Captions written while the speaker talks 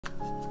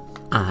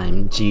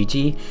I'm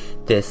Gigi.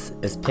 This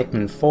is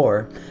Pikmin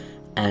 4,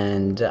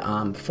 and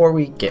before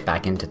we get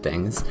back into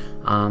things,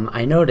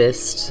 I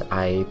noticed so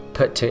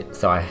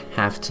I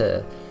have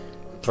to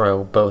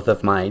throw both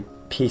of my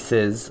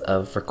pieces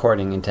of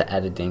recording into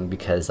editing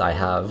because I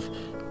have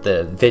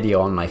the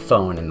video on my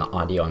phone and the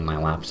audio on my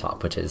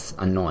laptop, which is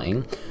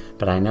annoying.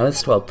 But I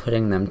noticed while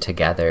putting them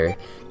together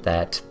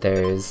that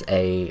there's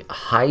a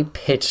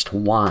high-pitched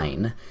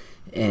whine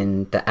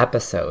in the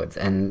episodes,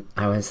 and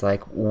I was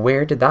like,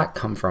 where did that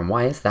come from?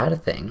 Why is that a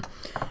thing?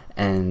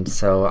 And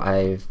so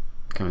I'm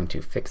going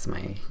to fix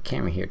my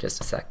camera here just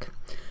a sec.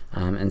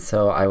 And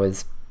so I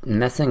was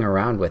messing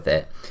around with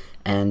it,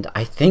 and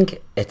I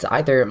think it's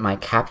either my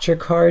capture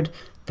card,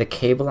 the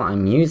cable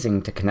I'm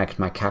using to connect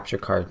my capture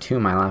card to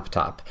my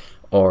laptop,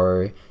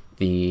 or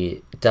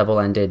the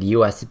double-ended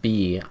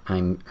USB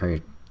or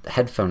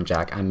headphone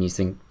jack I'm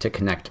using to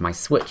connect my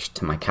Switch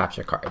to my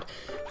capture card.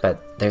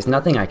 But there's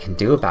nothing I can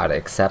do about it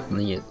except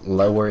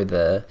lower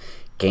the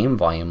game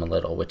volume a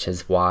little, which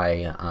is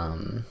why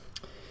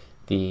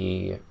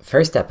the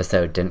first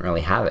episode didn't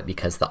really have it,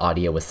 because the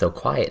audio was so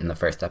quiet in the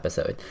first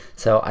episode.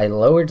 So I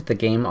lowered the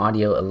game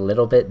audio a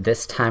little bit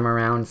this time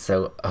around,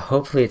 so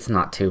hopefully it's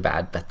not too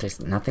bad, but there's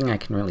nothing I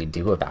can really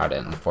do about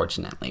it,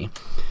 unfortunately.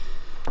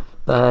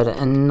 But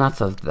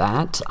enough of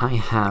that, I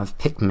have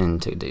Pikmin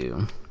to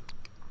do.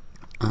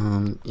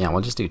 Yeah,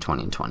 we'll just do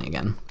 2020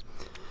 again.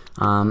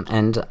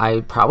 And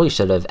I probably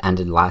should have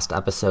ended last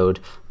episode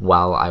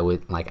while I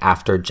would,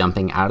 after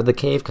jumping out of the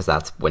cave, because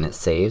that's when it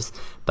saves.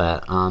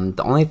 But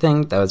the only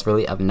thing that was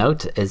really of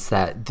note is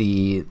that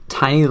the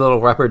tiny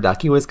little rubber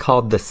ducky was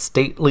called the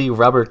Stately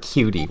Rubber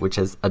Cutie, which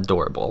is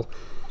adorable.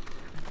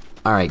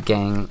 Alright,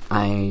 gang,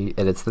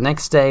 it's the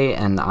next day,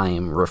 and I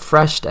am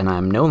refreshed, and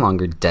I'm no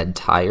longer dead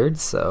tired,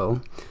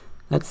 so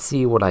let's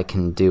see what I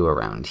can do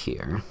around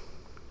here.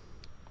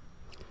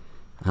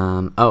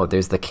 Oh,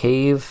 there's the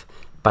cave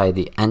by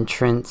the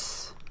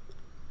entrance,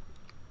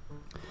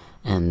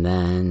 and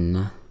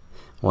then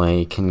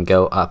we can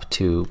go up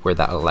to where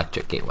that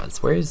electric gate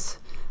was.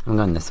 I'm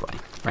going this way,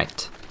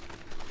 right.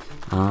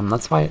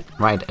 Let's ride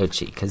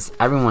Ochi, because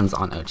everyone's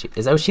on Ochi.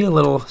 Is Ochi a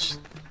little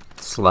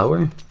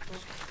slower?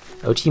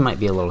 Ochi might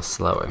be a little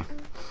slower.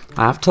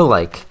 I have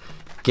to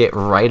get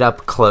right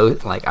up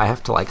close, I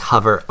have to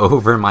hover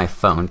over my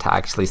phone to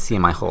actually see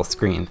my whole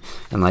screen,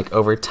 and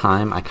over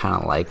time I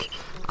kind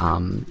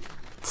of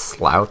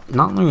slouch,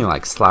 not really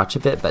slouch a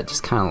bit, but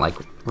just kind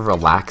of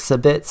relax a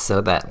bit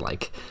so that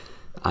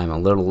I'm a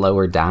little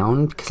lower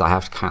down, because I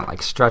have to kind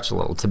of stretch a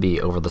little to be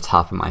over the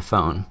top of my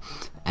phone,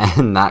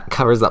 and that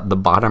covers up the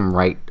bottom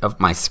right of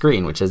my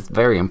screen, which is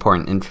very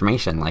important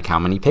information, like how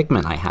many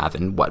Pikmin I have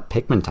and what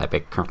Pikmin type I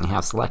currently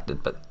have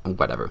selected, but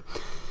whatever.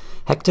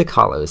 Hectic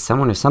Hollows.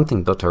 Someone or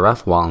something built a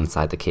rough wall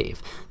inside the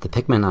cave. The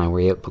Pikmin and I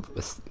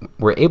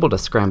were able to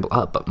scramble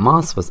up, but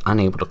Moss was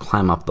unable to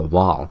climb up the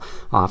wall.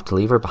 I'll have to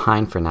leave her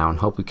behind for now and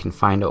hope we can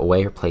find a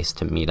way or place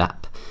to meet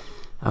up.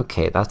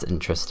 Okay, that's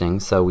interesting.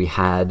 So we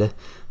had,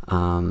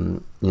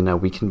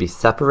 we can be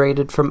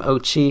separated from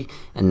Ochi,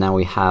 and now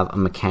we have a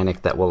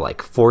mechanic that will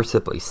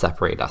forcibly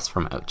separate us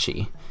from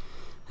Ochi.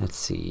 Let's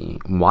see.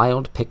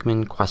 Wild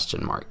Pikmin ?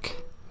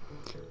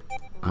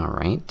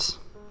 Alright.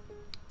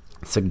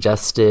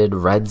 Suggested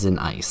reds and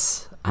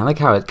ice. I like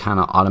how it kind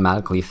of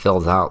automatically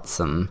fills out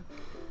some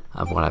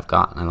of what I've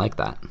got. I like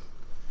that.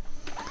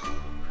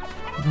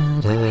 Da,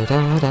 da,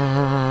 da,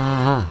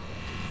 da.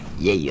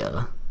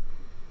 Yeah.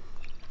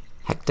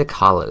 Hectic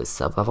Hollows,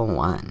 sub-level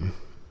 1.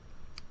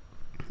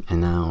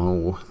 And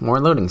now more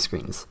loading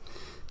screens.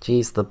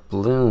 Geez, the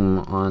bloom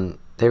on...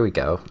 There we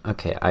go.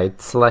 Okay, I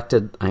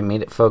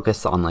made it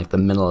focus on the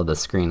middle of the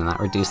screen, and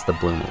that reduced the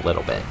bloom a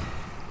little bit.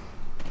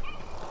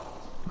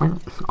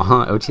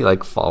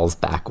 Ochi falls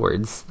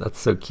backwards. That's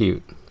so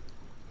cute.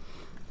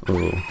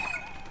 Ooh.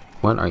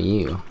 What are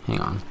you?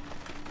 Hang on.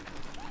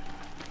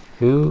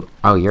 Who?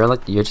 Oh,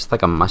 you're just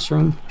a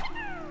mushroom?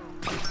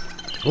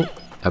 Ooh.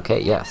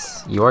 Okay,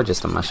 yes. You are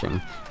just a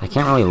mushroom. I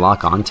can't really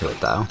lock onto it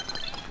though.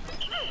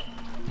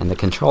 And the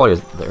controller,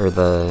 or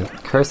the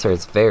cursor,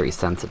 is very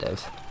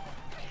sensitive.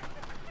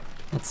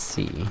 Let's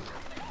see.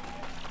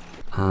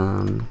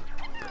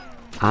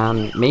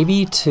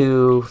 Maybe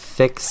to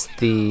fix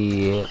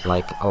the,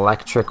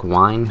 electric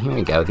whine, here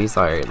we go, these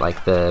are,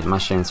 the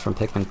mushrooms from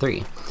Pikmin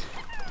 3.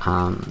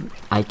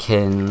 I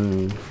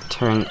can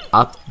turn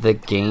up the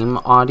game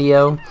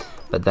audio,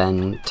 but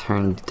then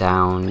turn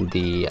down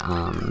the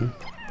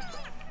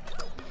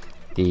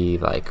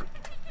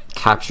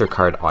capture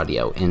card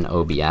audio in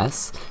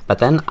OBS, but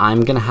then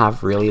I'm gonna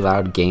have really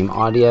loud game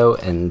audio,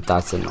 and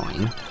that's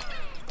annoying.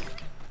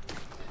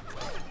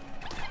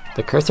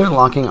 The cursor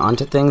locking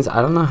onto things,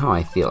 I don't know how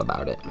I feel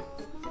about it.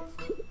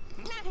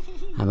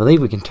 I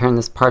believe we can turn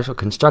this partial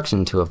construction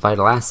into a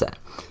vital asset.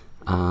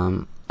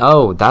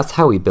 Oh, that's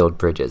how we build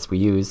bridges. We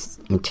use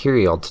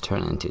material to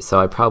turn it into, so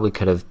I probably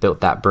could have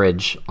built that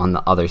bridge on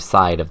the other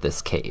side of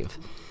this cave.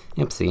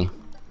 Oopsie.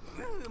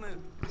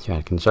 If you're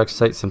at a construction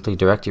site, simply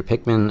direct your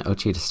Pikmin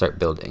Ochi to start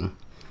building.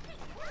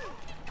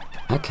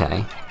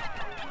 Okay.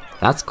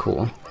 That's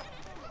cool.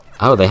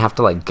 Oh, they have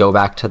to like go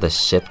back to the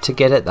ship to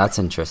get it? That's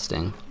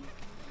interesting.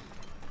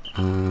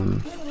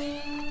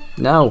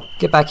 No,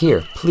 get back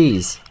here,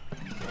 please.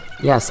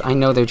 Yes, I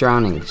know they're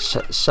drowning.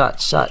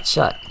 Shut.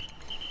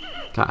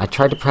 God, I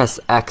tried to press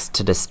X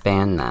to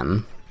disband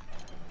them.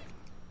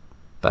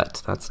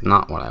 But that's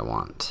not what I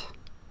want.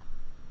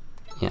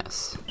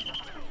 Yes.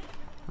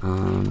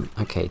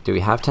 Okay, do we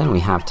have 10? We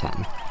have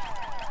 10.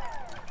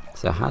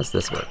 So how does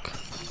this work?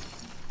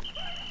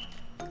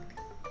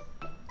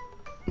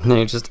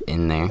 They're just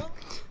in there.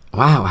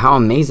 Wow, how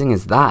amazing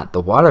is that?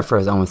 The water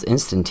froze almost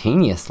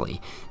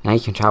instantaneously. Now you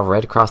can travel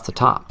right across the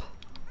top.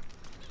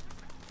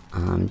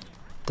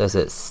 Does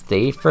it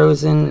stay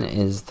frozen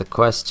is the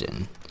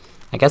question.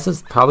 I guess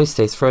it probably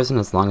stays frozen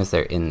as long as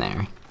they're in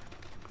there.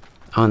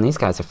 Oh, and these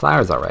guys are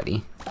flowers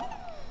already.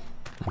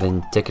 I've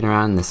been dicking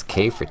around in this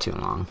cave for too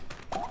long.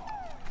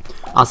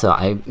 Also,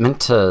 I meant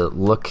to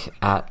look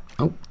at...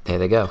 Oh, there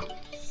they go.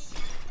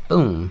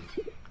 Boom.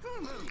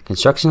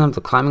 Construction of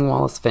the climbing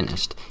wall is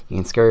finished. You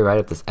can scurry right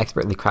up this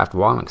expertly crafted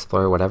wall and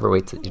explore whatever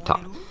waits at your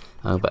top.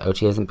 Oh, but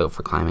Ochi isn't built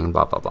for climbing,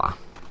 blah blah blah.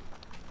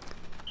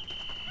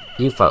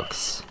 You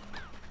folks.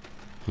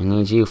 I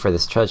need you for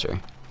this treasure.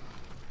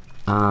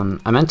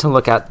 I meant to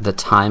look at the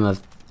time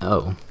of...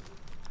 Oh,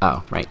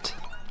 right.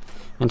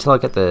 I meant to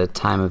look at the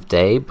time of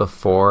day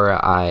before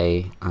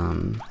I,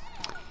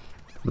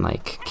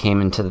 like,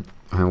 came into...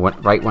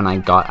 right when I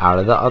got out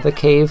of the other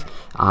cave.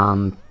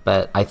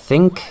 But I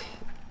think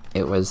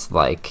it was,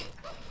 like...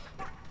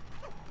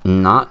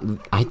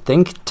 I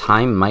think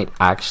time might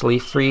actually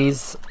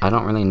freeze. I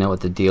don't really know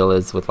what the deal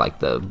is with, like,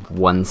 the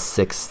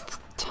 1/6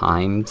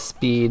 time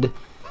speed.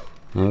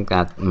 I think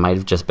that might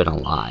have just been a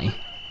lie.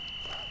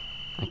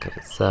 Okay,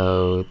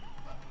 so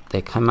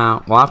they come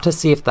out. We'll have to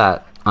see if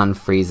that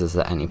unfreezes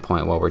at any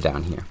point while we're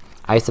down here.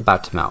 Ice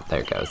about to melt.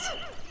 There it goes.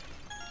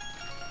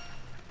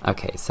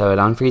 Okay, so it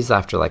unfreezes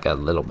after like a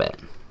little bit.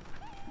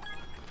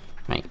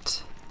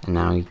 Right. And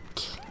now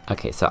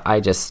okay, so I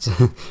just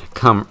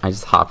I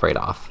just hop right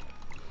off.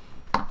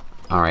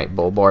 Alright,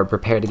 bullboard,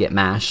 prepare to get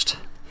mashed.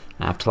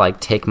 I have to like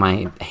take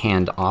my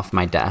hand off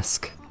my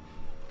desk.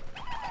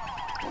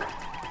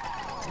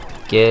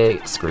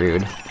 Get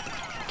screwed.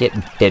 Get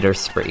bitter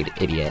sprayed,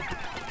 idiot.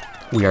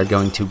 We are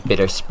going to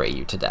bitter spray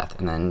you to death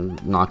and then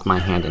knock my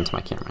hand into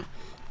my camera.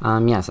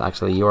 Yes,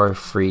 actually, you're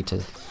free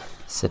to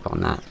sip on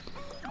that.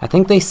 I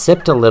think they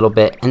sipped a little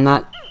bit and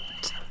that,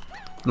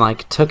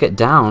 like, took it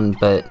down,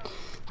 but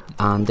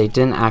they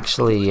didn't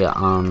actually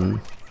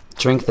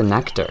drink the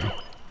nectar.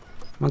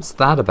 What's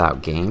that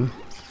about, game?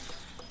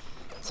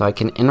 So I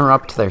can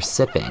interrupt their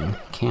sipping,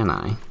 can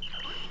I?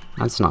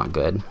 That's not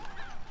good.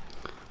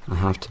 I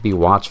have to be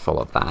watchful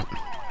of that.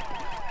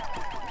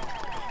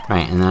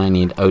 Right, and then I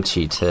need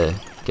Ochi to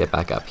get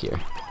back up here.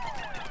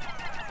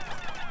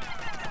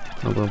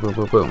 Boom, boom, boom,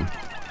 boom, boom.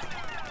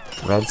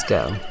 Let's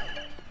go.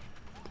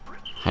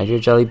 Hydro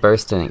Jelly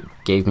burst and it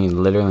gave me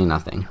literally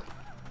nothing.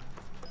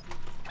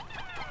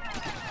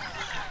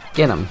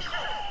 Get him.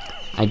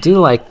 I do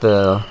like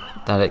that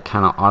it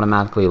kind of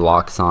automatically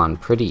locks on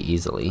pretty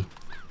easily.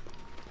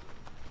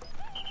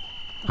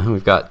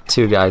 We've got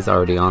 2 guys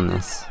already on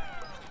this.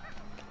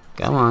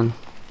 Go on.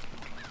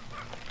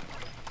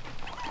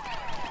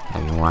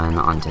 Everyone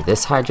onto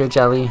this Hydro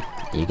Jelly.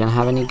 Are you gonna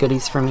have any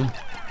goodies for me?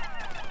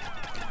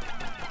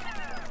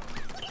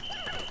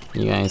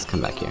 You guys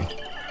come back here.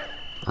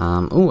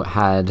 Ooh, it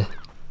had...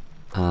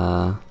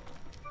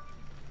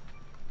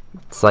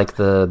 it's like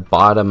the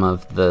bottom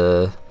of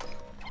the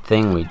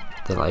thing we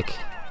did, like...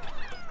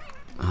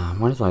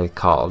 what is it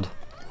called?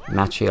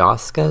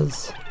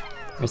 Matryoshkas?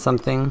 Or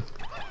something?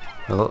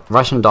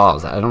 Russian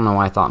dolls. I don't know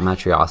why I thought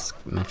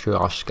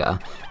Matryoshka.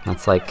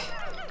 That's like...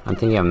 I'm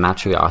thinking of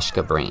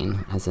Matryoshka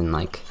brain, as in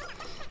like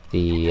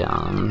the,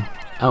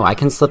 oh, I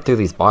can slip through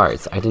these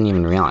bars. I didn't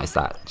even realize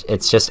that.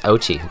 It's just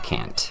Ochi who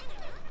can't.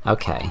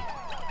 Okay.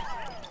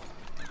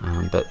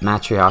 But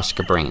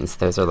Matryoshka brains,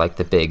 those are like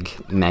the big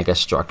mega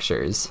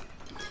structures.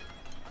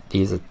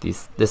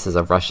 This is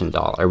a Russian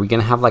doll. Are we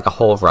gonna have like a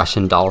whole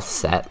Russian doll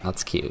set?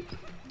 That's cute.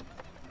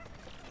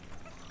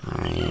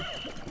 Alright,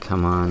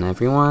 come on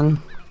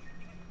everyone.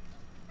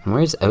 And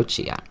where's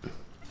Ochi at?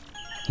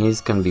 He's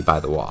gonna be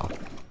by the wall.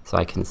 So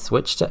I can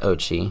switch to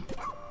Ochi.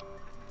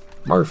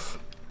 Barf.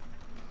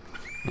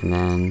 And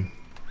then,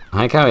 I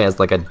like how he has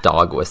like a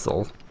dog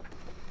whistle.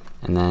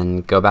 And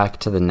then go back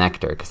to the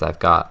nectar, because I've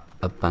got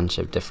a bunch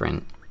of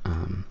different,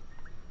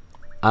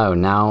 oh,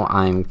 now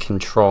I'm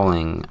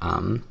controlling,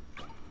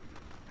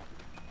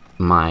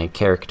 my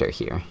character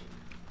here.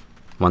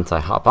 Once I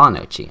hop on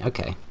Ochi.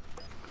 Okay.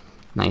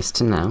 Nice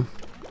to know.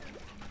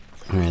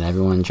 Alright,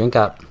 everyone drink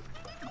up.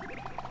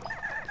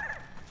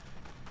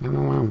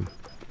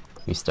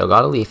 You still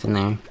got a leaf in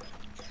there.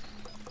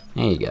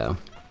 There you go.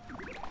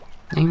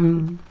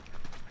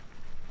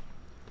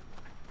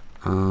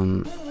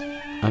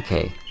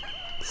 Okay.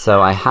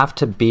 So I have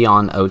to be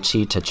on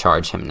Ochi to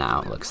charge him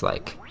now, it looks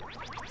like.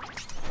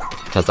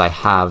 Because I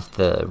have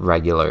the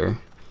regular,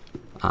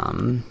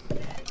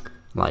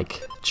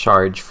 like,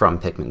 charge from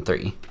Pikmin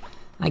 3.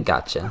 I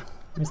gotcha.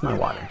 Where's my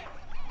water?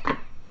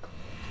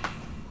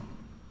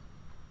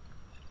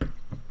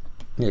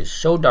 It is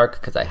so dark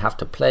because I have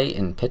to play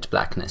in pitch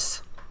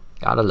blackness.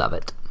 Gotta love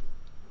it.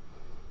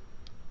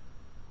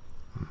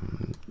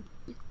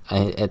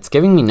 It's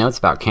giving me notes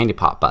about candy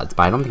pop buds,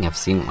 but I don't think I've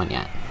seen one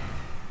yet.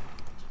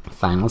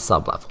 Final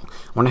sub-level.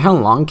 I wonder how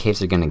long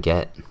caves are gonna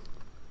get.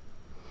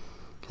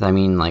 Because I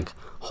mean, like,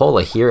 Hole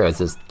of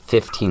Heroes is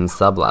 15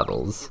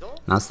 sub-levels.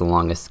 That's the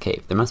longest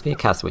cave. There must be a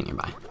castaway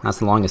nearby. That's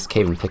the longest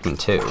cave in Pikmin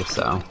 2,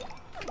 so...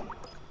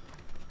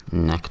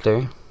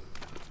 Nectar.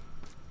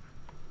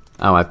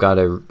 Oh, I've got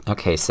to...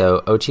 Okay,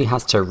 so Ochi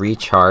has to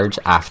recharge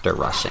after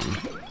rushing.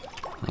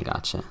 I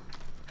gotcha.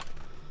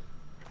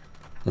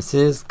 This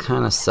is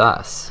kind of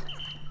sus.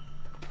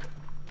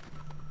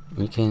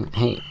 You can...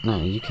 Hey, no,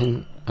 you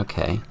can...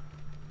 Okay.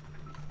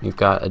 You've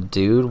got a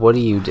dude. What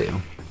do you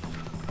do?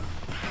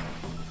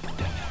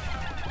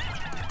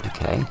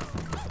 Okay.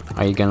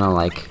 Are you gonna,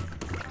 like,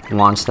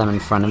 launch them in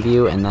front of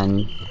you and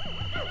then...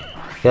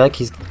 I feel like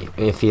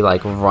if he,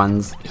 like,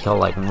 runs, he'll,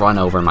 like, run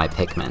over my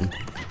Pikmin.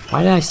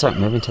 Why did I start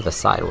moving to the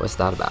side? What was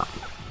that about?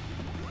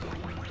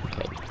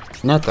 Okay.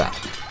 No threat.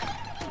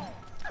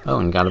 Oh,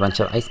 and got a bunch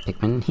of ice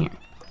Pikmin in here.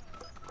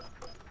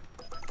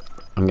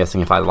 I'm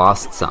guessing if I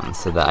lost some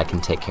so that I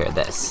can take care of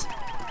this.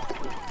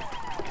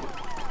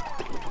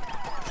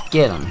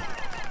 Get him.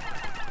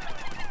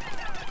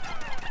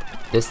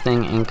 This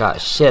thing ain't got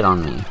shit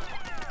on me.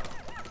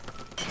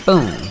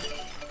 Boom.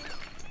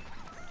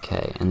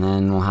 Okay, and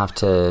then we'll have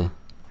to...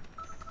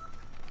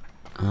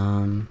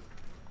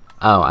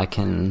 Oh, I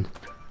can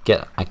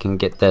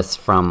get this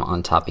from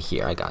on top of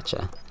here. I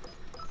gotcha.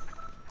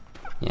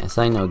 Yes,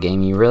 I know,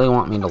 game. You really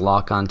want me to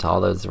lock onto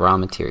all those raw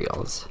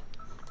materials.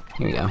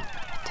 Here we go.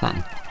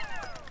 10.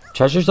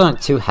 Treasures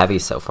aren't too heavy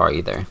so far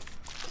either.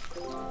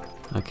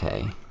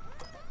 Okay.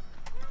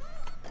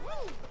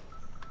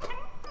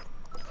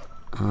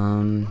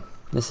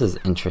 This is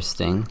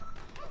interesting.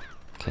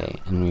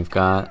 Okay, and we've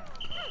got...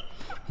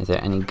 Is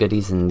there any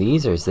goodies in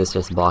these, or is this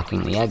just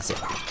blocking the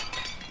exit?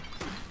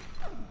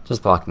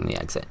 Just blocking the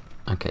exit.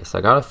 Okay, so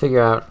I gotta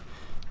figure out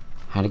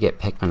how to get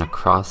Pikmin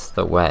across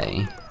the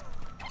way.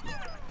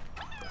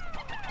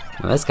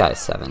 Well, this guy's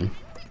 7.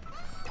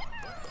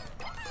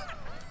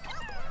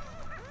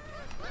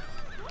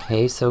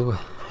 Okay, so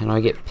how do I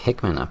get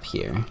Pikmin up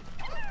here?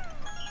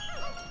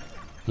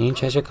 New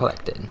treasure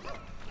collected.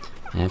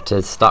 I have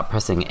to stop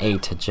pressing A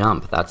to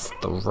jump. That's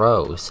the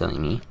row, silly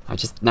me. I've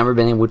just never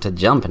been able to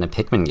jump in a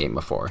Pikmin game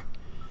before.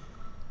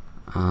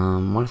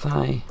 What if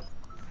I...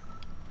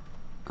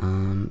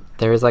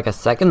 there was like a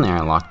second there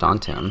I locked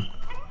onto him.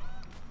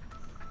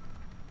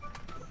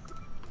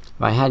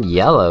 If I had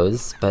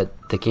yellows, but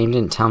the game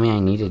didn't tell me I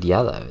needed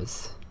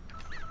yellows.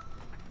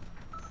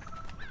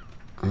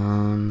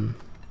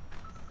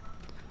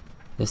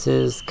 This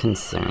is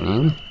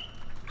concerning.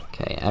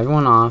 Okay,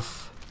 everyone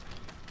off.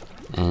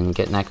 And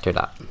get nectared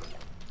up.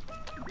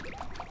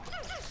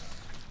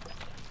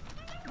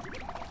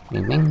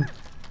 Bing bing.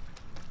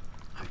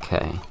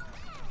 Okay.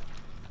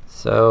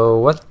 So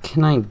what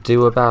can I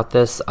do about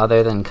this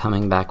other than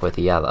coming back with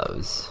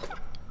yellows?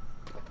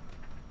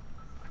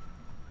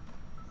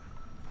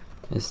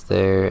 Is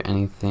there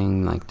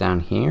anything like down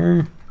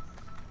here?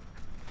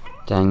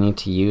 Do I need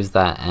to use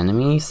that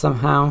enemy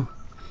somehow?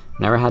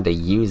 Never had to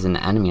use an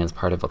enemy as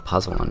part of a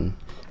puzzle in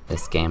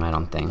this game, I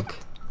don't think.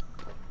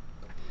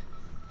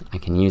 I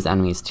can use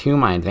enemies to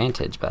my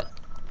advantage, but...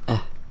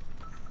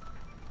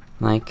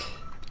 like...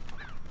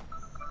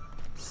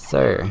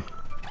 Sir...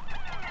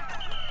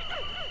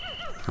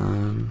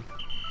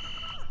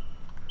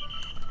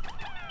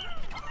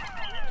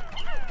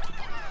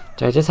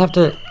 do I just have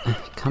to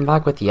come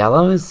back with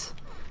yellows?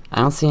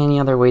 I don't see any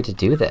other way to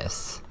do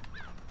this.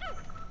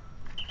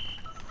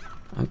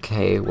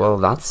 Okay, well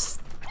that's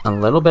a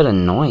little bit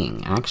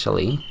annoying,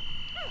 actually.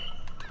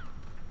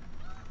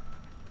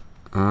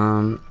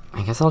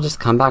 I guess I'll just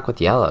come back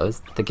with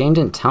yellows. The game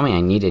didn't tell me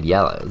I needed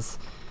yellows.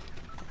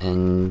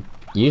 And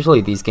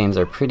usually these games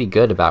are pretty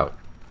good about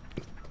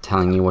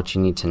telling you what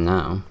you need to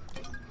know.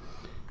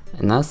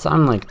 Unless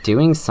I'm like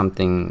doing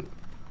something,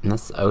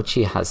 unless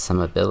Ochi has some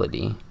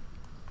ability.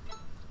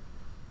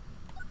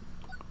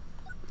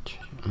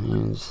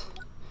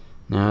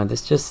 No,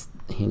 this just,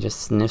 he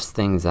just sniffs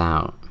things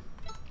out.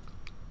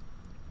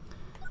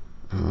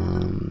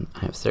 I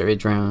have survey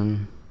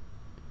drone.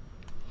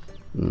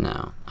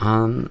 No.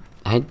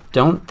 I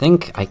don't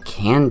think I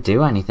can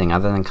do anything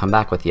other than come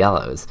back with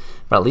yellows.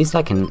 But at least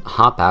I can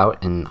hop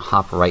out and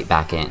hop right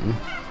back in.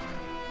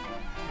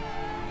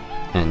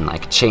 And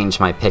like change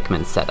my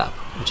Pikmin setup,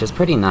 which is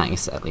pretty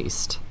nice at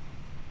least.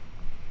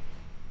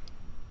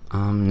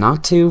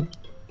 Not too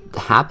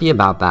happy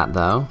about that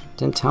though.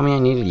 Didn't tell me I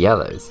needed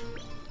yellows.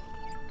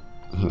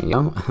 Here we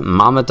go.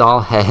 Mama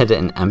doll head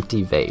and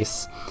empty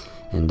vase.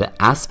 And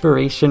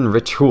aspiration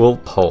ritual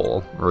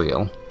pole.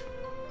 Real.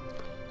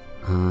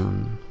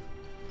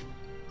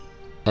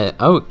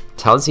 Oh,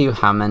 tells you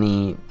how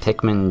many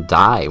Pikmin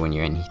die when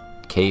you're in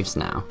caves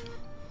now.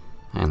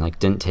 And like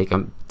didn't take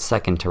a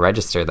second to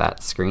register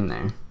that screen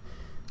there.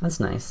 That's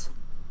nice.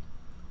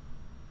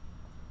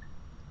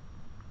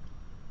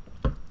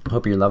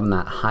 Hope you're loving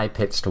that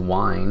high-pitched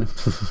whine.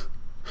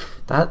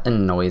 That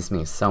annoys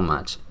me so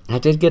much. I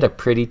did get a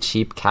pretty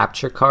cheap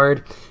capture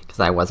card because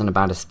I wasn't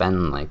about to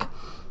spend, like,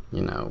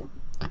 you know,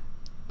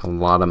 a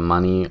lot of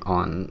money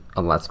on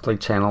a Let's Play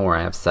channel where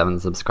I have 7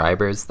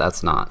 subscribers.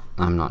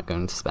 I'm not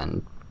going to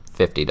spend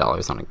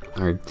 $50 on it.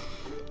 Or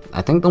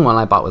I think the one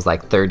I bought was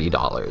like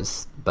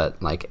 $30,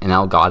 but like in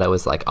Elgato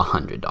was like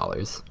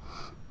 $100.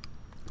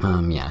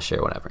 Yeah,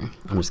 sure, whatever.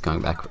 I'm just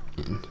going back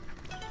in.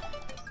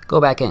 Go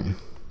back in.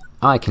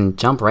 Oh, I can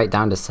jump right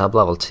down to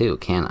sub-level 2,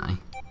 can I?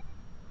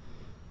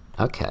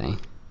 Okay.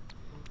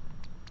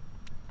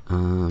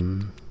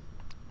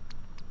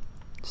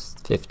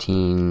 Just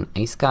 15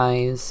 ice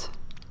guys.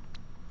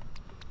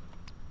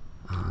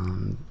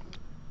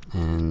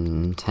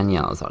 And 10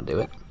 yellows, I'll do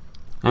it.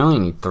 I only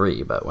need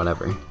 3, but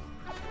whatever.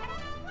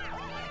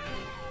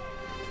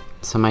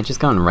 So am I just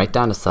going right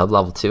down to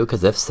sub-level 2?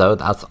 Because if so,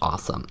 that's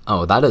awesome.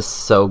 Oh, that is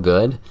so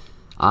good.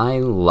 I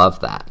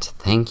love that.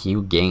 Thank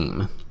you,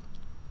 game.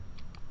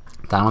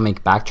 That'll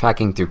make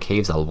backtracking through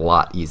caves a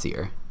lot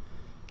easier.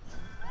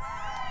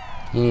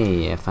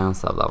 Hey, I found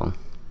sub-level.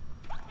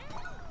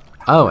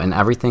 Oh, and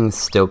everything's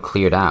still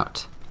cleared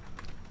out.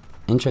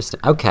 Interesting.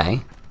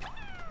 Okay.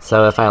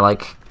 So if I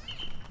like...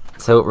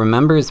 So it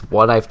remembers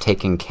what I've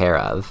taken care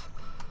of.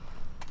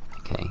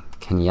 Okay,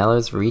 can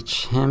yellows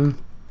reach him?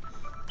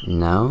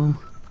 No?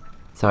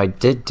 So I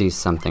did do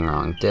something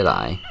wrong, did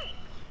I?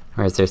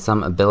 Or is there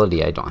some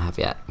ability I don't have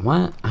yet?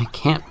 What? I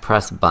can't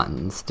press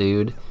buttons,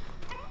 dude.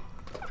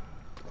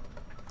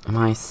 Am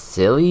I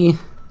silly?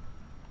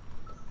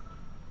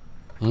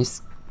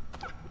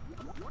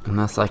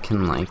 Unless I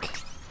can, like...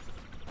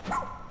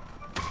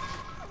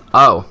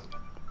 Oh.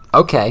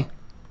 Okay.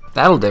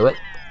 That'll do it.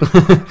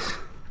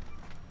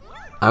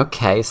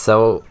 Okay,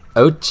 so...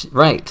 Ochi...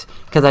 Right.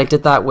 Because I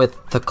did that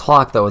with the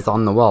clock that was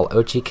on the wall.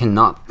 Ochi can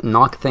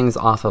knock things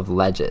off of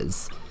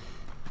ledges.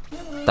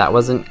 That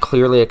wasn't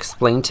clearly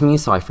explained to me,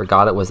 so I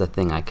forgot it was a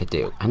thing I could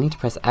do. I need to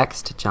press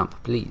X to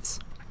jump, please.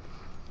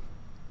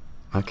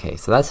 Okay,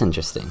 so that's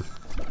interesting.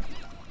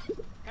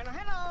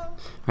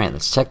 Right,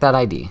 let's check that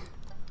ID.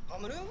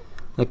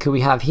 Look who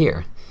we have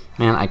here.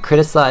 Man, I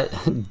criticize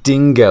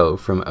Dingo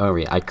from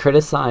Ori. I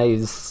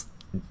criticize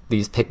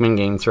these Pikmin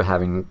games for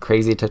having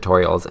crazy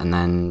tutorials, and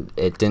then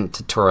it didn't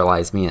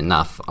tutorialize me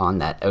enough on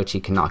that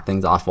Ochi can knock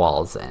things off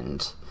walls,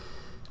 and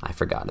I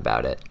forgot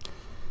about it.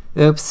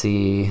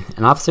 Oopsie.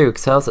 An officer who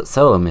excels at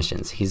solo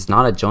missions. He's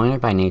not a joiner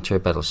by nature,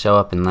 but he'll show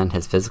up and lend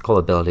his physical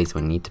abilities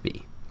when need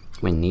be.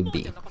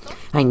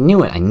 I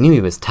knew it! I knew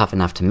he was tough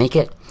enough to make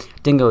it!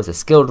 Dingo is a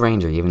skilled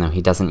ranger, even though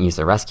he doesn't use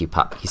a rescue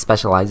pup. He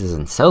specializes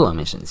in solo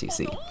missions, you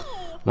see.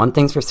 One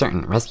thing's for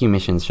certain, rescue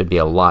missions should be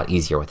a lot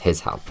easier with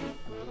his help.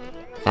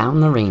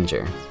 Found the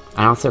ranger.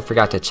 I also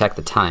forgot to check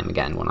the time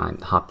again when I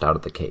hopped out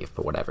of the cave,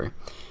 but whatever.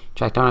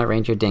 Tracked down a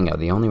Ranger Dingo.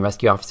 The only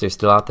rescue officers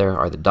still out there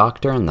are the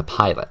doctor and the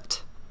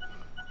pilot.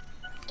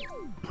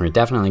 We're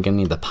definitely gonna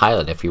need the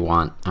pilot if we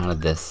want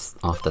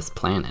off this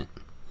planet.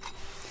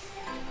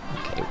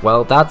 Okay,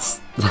 well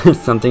that's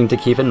something to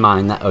keep in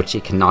mind, that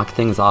Ochi can knock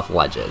things off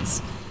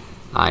ledges.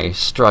 I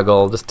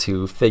struggled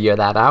to figure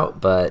that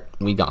out, but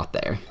we got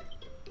there.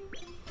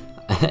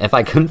 If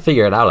I couldn't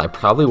figure it out, I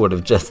probably would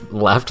have just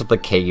left the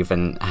cave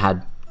and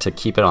had to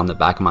keep it on the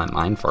back of my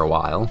mind for a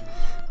while.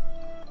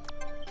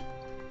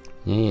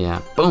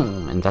 Yeah,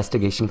 boom!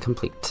 Investigation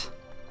complete.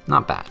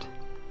 Not bad.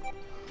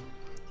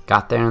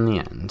 Got there in the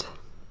end.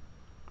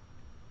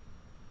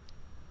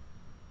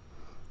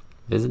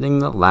 Visiting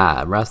the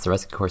lab. The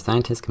Rescue Corps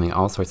scientists can make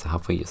all sorts of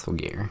helpful, useful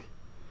gear.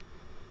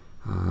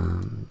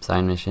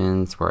 Side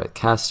missions, we're at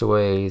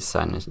castaways,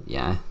 side missions,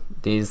 yeah.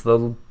 These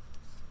little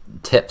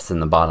tips in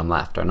the bottom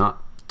left are not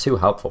too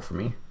helpful for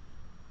me.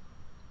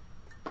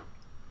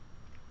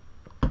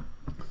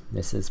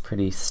 This is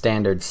pretty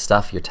standard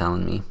stuff, you're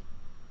telling me.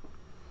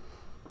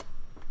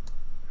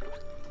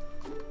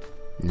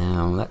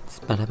 Now let's...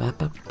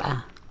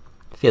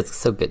 Feels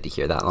so good to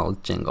hear that little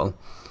jingle.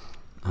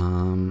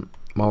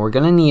 Well, we're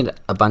gonna need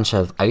a bunch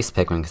of ice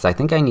Pikmin, because I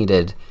think I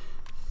needed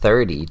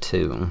 30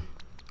 to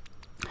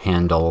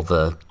handle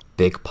the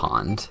big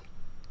pond.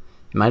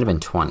 It might have been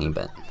 20,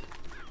 but...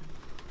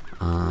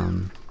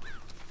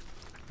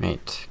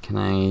 Right, can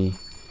I...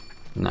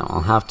 No,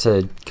 I'll have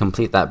to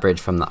complete that bridge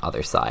from the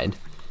other side.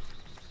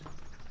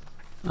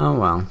 Oh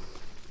well.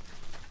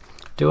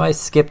 Do I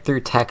skip through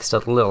text a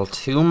little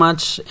too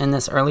much in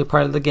this early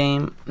part of the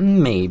game?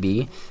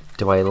 Maybe.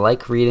 Do I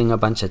like reading a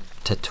bunch of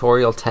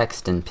tutorial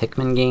text in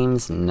Pikmin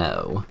games?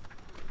 No.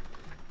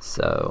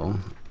 So,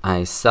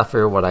 I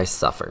suffer what I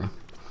suffer.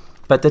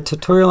 But the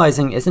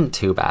tutorializing isn't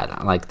too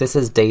bad. Like, this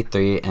is day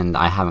 3 and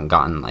I haven't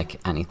gotten,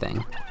 like,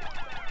 anything.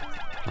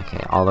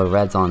 Okay, all the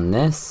reds on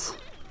this.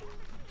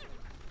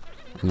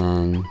 And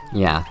then,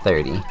 yeah,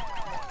 30.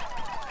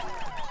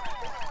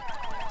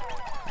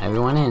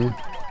 Everyone in.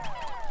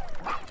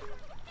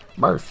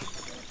 Barf.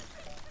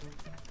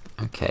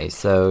 Okay,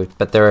 so,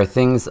 but there are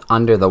things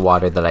under the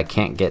water that I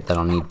can't get that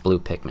I'll need blue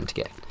Pikmin to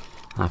get.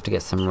 I'll have to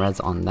get some reds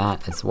on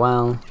that as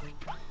well.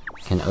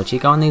 Can Ochi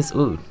go on these?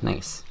 Ooh,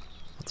 nice.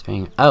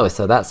 Oh,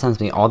 so that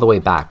sends me all the way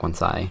back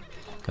once I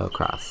go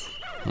across.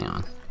 Hang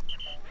on.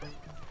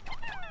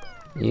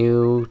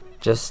 You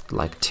just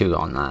like 2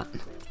 on that.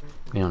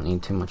 We don't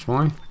need too much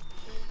more.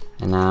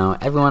 And now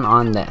everyone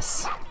on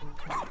this.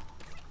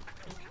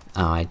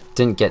 Oh, I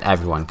didn't get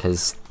everyone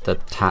because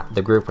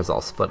the group was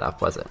all split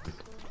up, was it?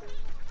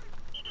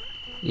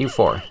 You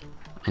 4.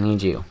 I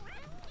need you.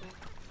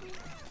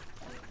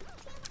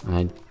 And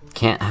I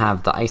can't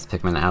have the ice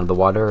Pikmin out of the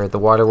water or the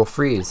water will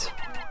freeze.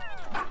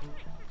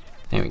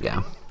 There we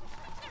go.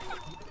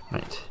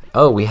 Right.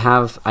 Oh, we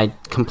have, I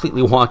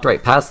completely walked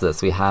right past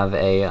this. We have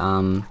a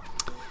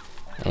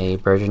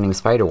burgeoning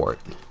spiderwort.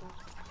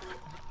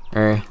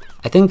 Or,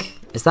 I think,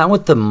 is that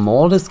what the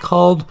mold is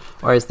called?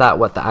 Or is that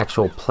what the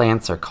actual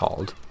plants are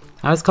called?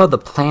 I always called the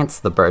plants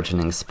the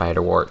burgeoning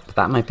spiderwort, but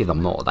that might be the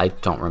mold. I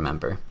don't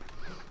remember.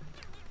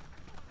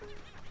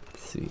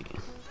 Let's see.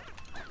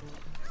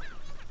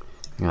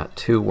 We got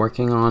 2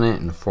 working on it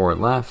and 4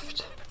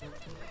 left.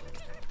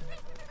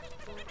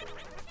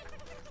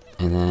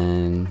 And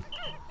then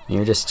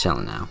you're just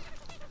chilling now.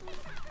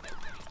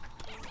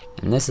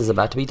 And this is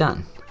about to be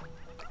done.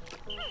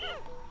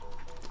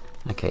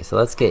 Okay, so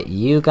let's get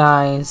you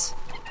guys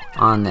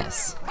on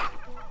this.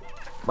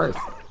 Barf.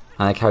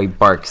 I like how he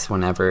barks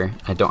whenever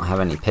I don't have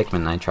any Pikmin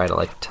and I try to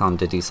like tell him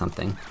to do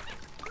something.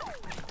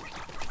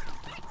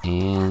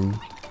 And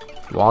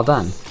we're all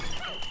done.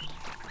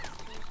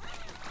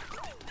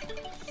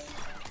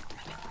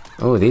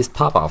 Oh, these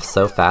pop off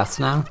so fast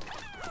now.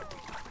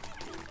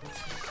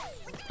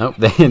 Oh,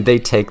 they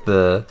take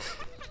the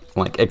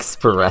like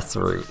express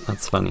route.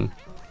 That's funny.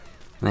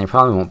 And they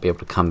probably won't be able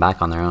to come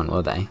back on their own,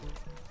 will they?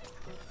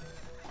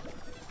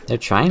 They're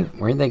trying.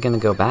 Where are they gonna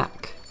go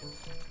back?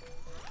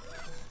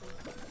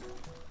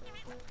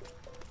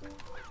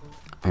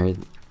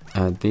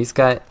 Are these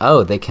guys?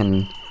 Oh, they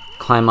can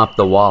climb up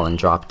the wall and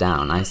drop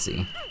down. I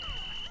see.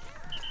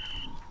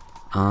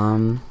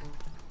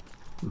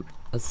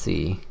 Let's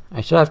see.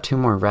 I should have 2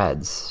 more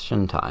reds,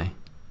 shouldn't I?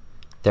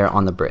 They're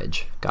on the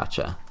bridge.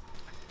 Gotcha.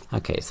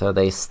 Okay, so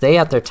they stay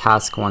at their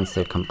task once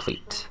they're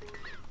complete.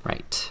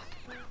 Right.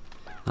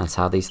 That's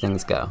how these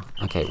things go.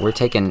 Okay, we're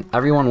taking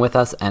everyone with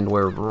us and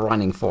we're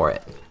running for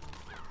it.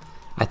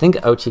 I think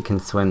Ochi can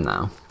swim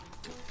though.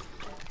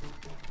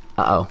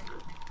 Uh-oh.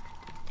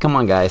 Come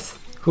on, guys.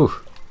 Whew.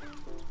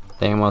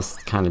 They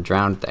almost kind of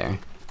drowned there.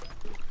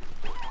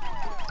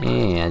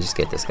 Yeah, just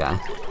get this guy.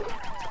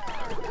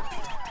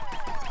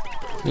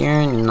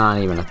 You're not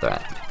even a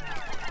threat.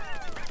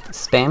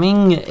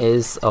 Spamming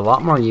is a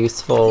lot more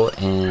useful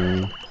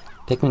in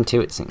Pikmin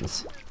 2, it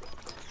seems.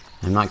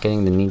 I'm not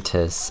getting the need to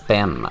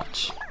spam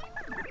much.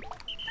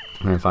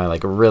 Or if I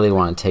like really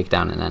want to take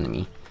down an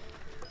enemy.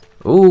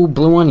 Ooh,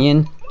 blue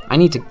onion! I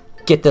need to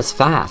get this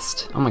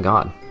fast! Oh my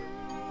god.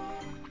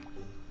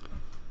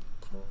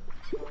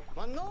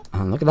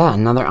 Oh, look at that,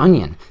 another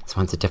onion. This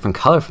one's a different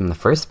color from the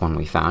first one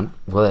we found.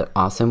 Will it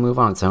also move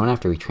on its own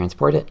after we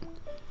transport it?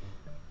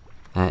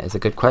 That is a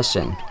good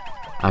question.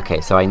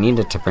 Okay, so I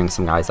needed to bring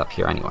some guys up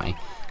here anyway.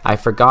 I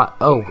forgot.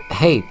 Oh,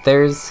 hey,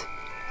 there's...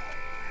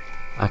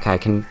 Okay, I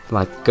can,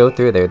 like, go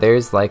through there.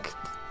 There's, like,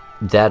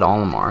 dead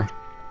Olimar.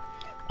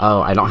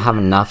 Oh, I don't have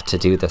enough to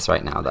do this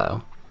right now,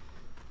 though.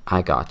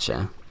 I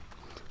gotcha.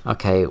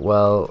 Okay,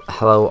 well,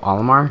 hello,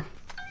 Olimar?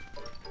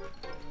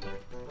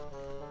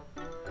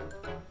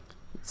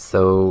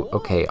 So,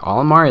 okay,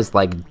 Olimar is,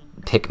 like,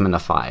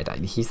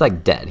 Pikminified. He's,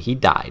 like, dead. He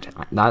died.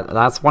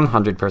 That's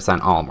 100%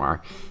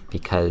 Olimar,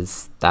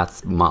 because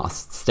that's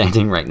Moss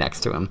standing right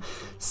next to him.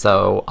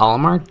 So,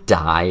 Olimar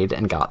died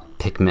and got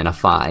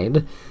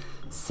Pikminified.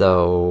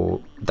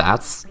 So,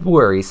 that's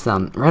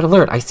worrisome. Red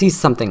alert, I see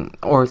something,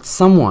 or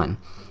someone.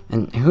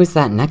 And who's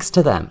that next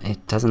to them?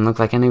 It doesn't look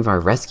like any of our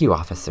rescue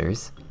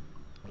officers.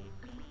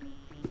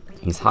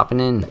 He's hopping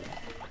in.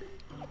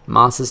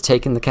 Moss is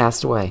taking the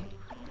castaway.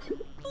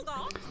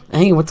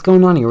 Hey, what's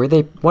going on here?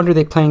 What are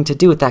they planning to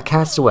do with that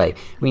castaway?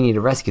 We need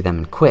to rescue them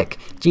and quick.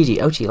 Gigi,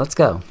 Ochi, let's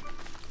go.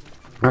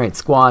 Alright,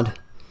 squad.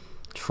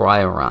 Try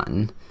a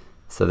run.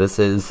 So this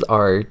is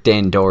our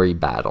Dandori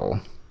battle.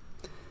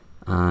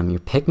 Your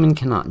Pikmin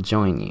cannot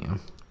join you.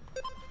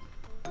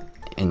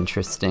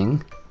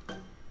 Interesting.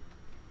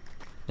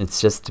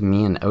 It's just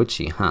me and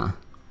Ochi, huh?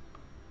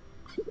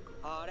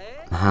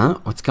 Huh?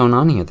 What's going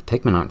on here? The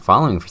Pikmin aren't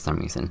following for some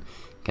reason.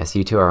 Guess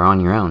you two are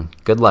on your own.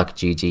 Good luck,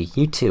 Gigi.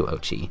 You too,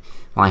 Ochi.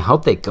 Well, I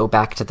hope they go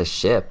back to the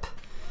ship.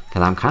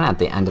 Because I'm kind of at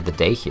the end of the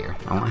day here.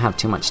 I won't have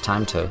too much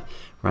time to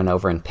run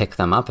over and pick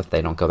them up if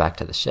they don't go back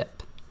to the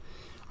ship.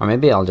 Or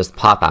maybe I'll just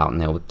pop out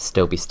and they'll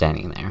still be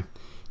standing there.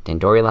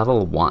 Dandori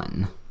level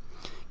 1.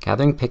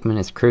 Gathering Pikmin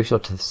is crucial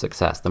to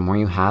success. The more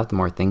you have, the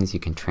more things you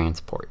can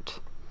transport.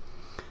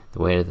 The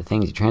weight of the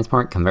things you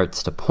transport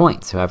converts to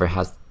points. Whoever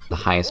has the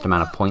highest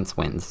amount of points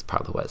wins, is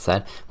probably what it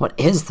said. What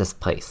is this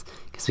place?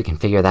 Guess we can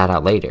figure that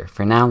out later.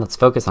 For now, let's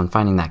focus on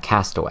finding that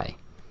castaway.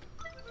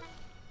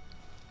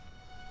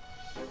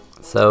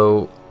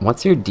 So,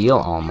 what's your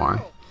deal,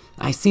 Olimar?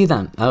 I see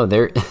them. Oh,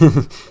 they're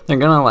they're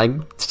gonna like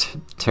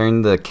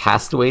turn the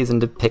castaways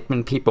into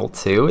Pikmin people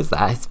too? Is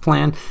that his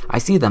plan? I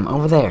see them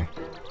over there.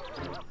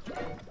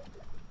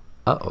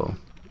 Uh-oh.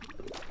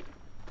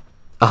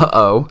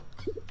 Uh-oh.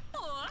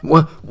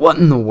 What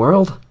in the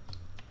world?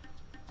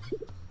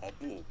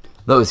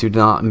 Those who do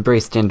not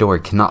embrace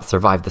Dandori cannot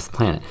survive this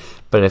planet,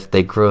 but if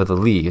they grow the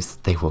leaves,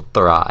 they will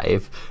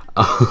thrive.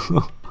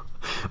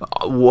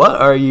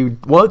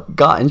 What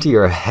got into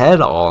your head,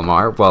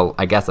 Olimar? Well,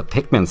 I guess a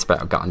Pikmin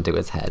sprout got into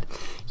his head.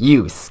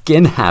 You,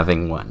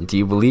 skin-having one, do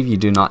you believe you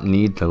do not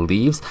need the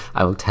leaves?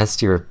 I will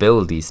test your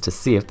abilities to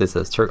see if this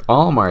is true.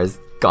 Olimar has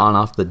gone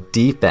off the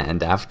deep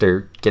end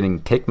after getting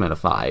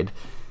Pikminified.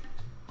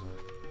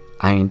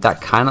 I mean,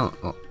 that kind of...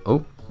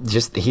 Oh,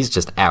 he's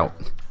just out.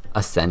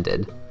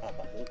 Ascended.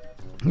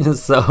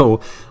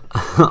 So,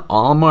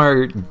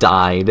 Olimar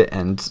died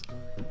and,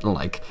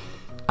 like...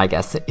 I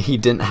guess he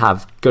didn't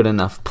have good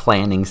enough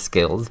planning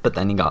skills, but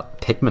then he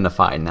got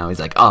Pikminified, and now he's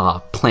like,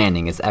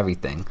 planning is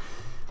everything.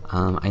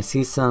 I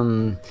see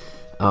some...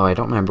 Oh, I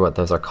don't remember what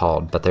those are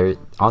called, but they're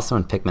also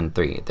in Pikmin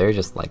 3. They're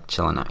just, like,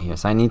 chilling out here.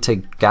 So I need to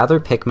gather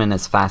Pikmin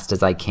as fast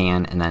as I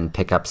can, and then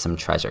pick up some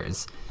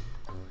treasures.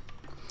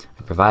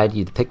 I provide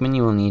you the Pikmin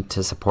you will need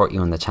to support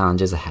you in the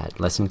challenges ahead.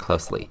 Listen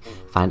closely.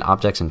 Find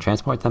objects and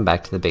transport them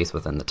back to the base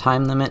within the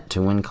time limit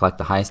to win collect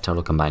the highest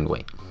total combined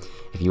weight.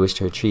 If you wish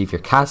to retrieve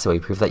your castaway,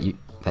 prove that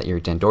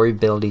your Dandori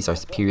abilities are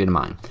superior to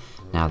mine.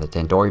 Now the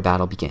Dandori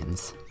battle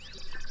begins.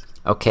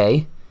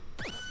 Okay.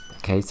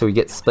 Okay, so we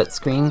get split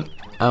screen.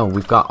 Oh,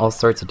 we've got all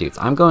sorts of dudes.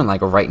 I'm going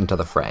like right into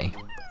the fray.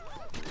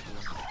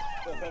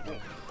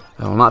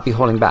 I will not be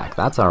holding back.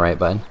 That's alright,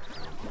 bud.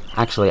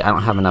 Actually, I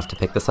don't have enough to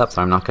pick this up,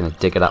 so I'm not going to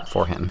dig it up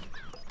for him.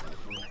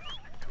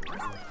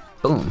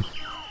 Boom.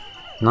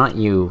 Not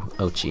you,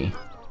 Ochi.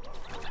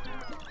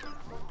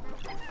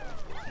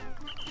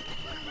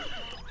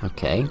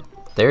 Okay.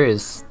 There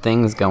is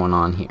things going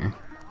on here.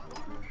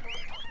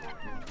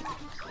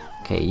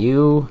 Okay,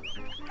 you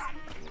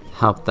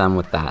help them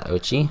with that,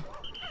 Ochi.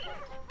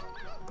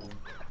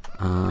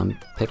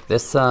 Pick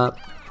this up,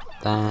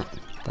 that.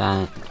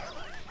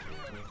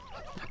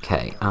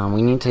 Okay,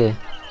 we need to,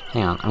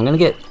 hang on, I'm gonna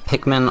get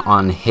Pikmin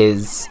on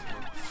his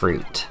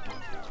fruit.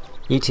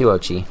 You too,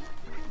 Ochi.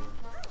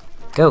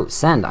 Go,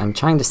 send, I'm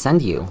trying to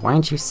send you. Why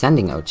aren't you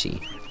sending,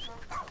 Ochi?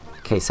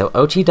 Okay, so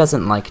Ochi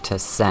doesn't like to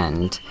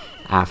send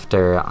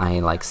after I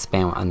like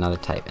spam another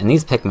type. And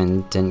these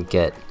Pikmin didn't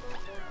get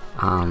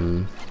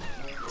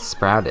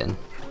sprouted.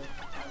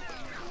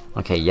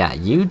 Okay, yeah,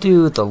 you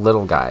do the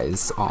little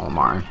guys,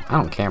 Olimar. I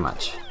don't care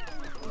much.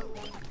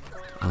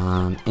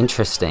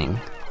 Interesting.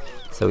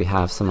 So we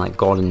have some like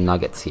golden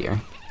nuggets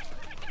here.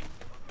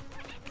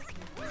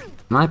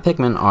 My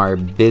Pikmin are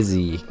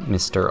busy,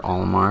 Mr.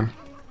 Olimar.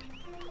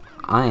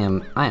 I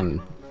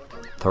am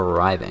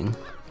thriving.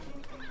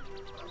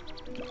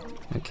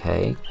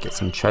 Okay, get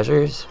some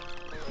treasures.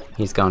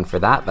 He's going for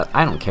that, but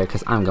I don't care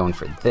because I'm going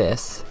for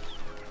this.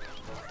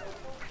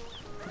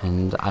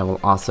 And I will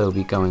also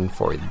be going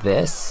for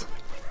this.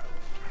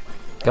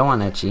 Go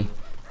on, Ochi.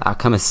 The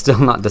outcome is still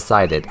not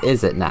decided,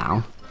 is it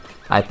now?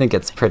 I think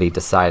it's pretty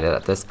decided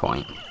at this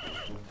point.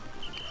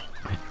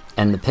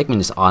 And the Pikmin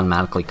just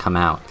automatically come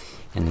out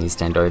in these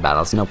Dandori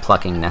battles. No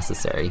plucking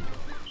necessary.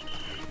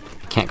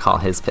 Can't call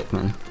his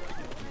Pikmin.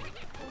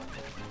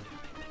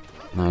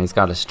 No, he's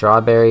got a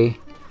strawberry.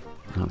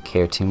 I don't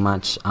care too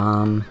much.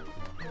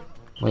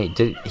 Wait,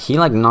 did he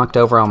like knocked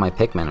over all my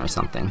Pikmin or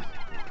something?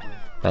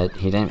 But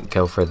he didn't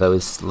go for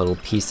those little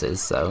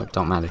pieces, so it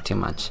don't matter too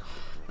much.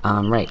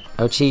 Right,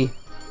 Ochi,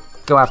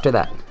 go after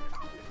that.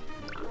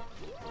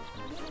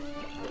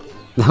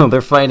 No,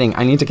 they're fighting.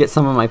 I need to get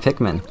some of my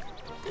Pikmin.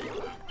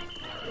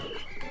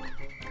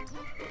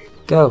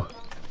 Go.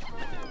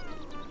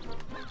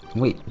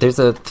 Wait, there's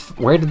a...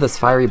 Where did this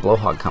fiery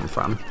blowhog come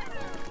from?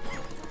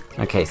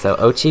 Okay, so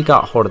Ochi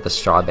got hold of the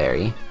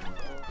strawberry.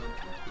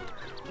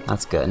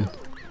 That's good.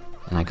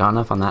 And I got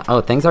enough on that. Oh,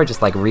 things are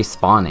just like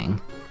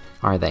respawning.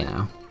 Are they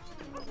now?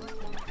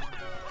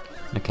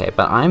 Okay,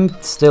 but I'm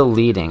still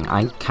leading.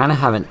 I kind of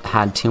haven't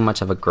had too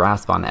much of a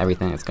grasp on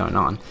everything that's going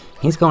on.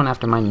 He's going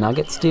after my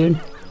nuggets, dude.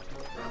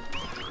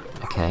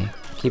 Okay,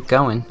 keep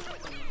going.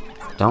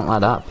 Don't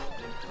let up.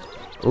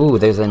 Ooh,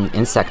 there's an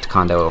insect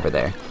condo over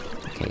there.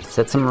 Okay,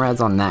 set some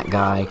reds on that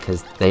guy,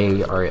 because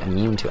they are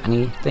immune to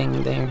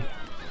anything there.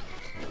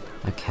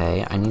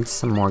 Okay, I need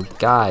some more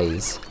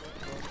guys.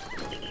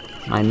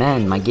 My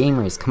men, my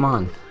gamers, come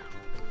on.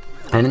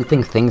 I didn't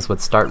think things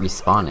would start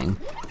respawning.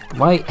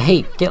 Why?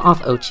 Hey, get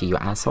off Ochi, you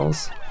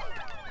assholes.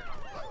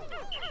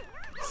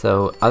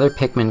 So, other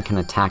Pikmin can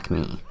attack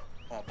me.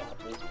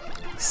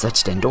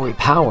 Such Dandori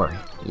power!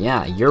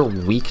 Yeah, you're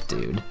weak,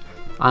 dude.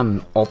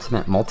 I'm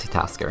ultimate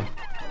multitasker.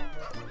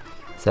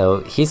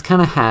 So, he's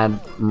kind of had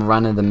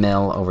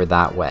run-of-the-mill over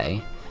that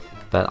way,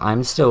 but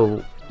I'm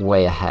still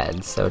way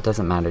ahead, so it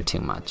doesn't matter too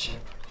much.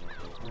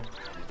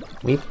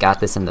 We've got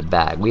this in the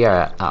bag. We are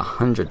at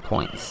 100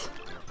 points.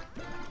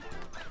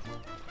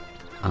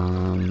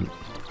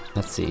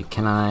 Let's see,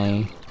 can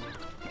I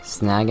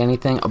snag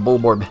anything? A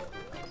Bulborb.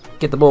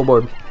 Get the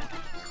Bulborb.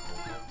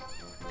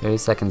 30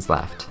 seconds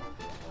left.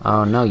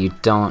 Oh no, you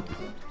don't.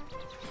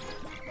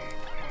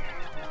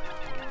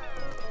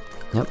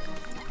 Nope.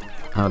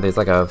 Oh, there's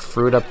like a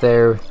fruit up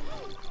there.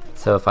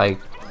 So if I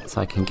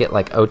can get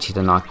like Ochi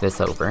to knock this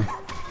over.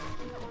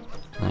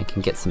 And I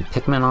can get some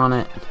Pikmin on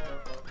it.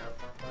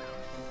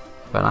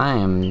 but I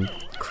am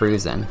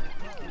cruising.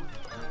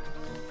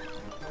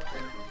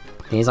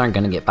 These aren't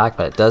gonna get back,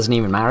 but it doesn't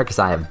even matter because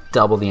I have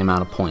double the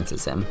amount of points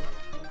as him.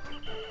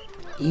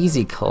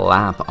 Easy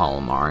clap,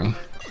 Olimar.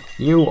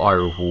 You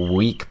are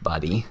weak,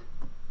 buddy.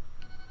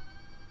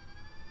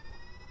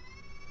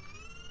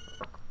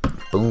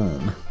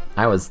 Boom.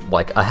 I was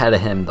like ahead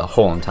of him the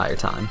whole entire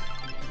time.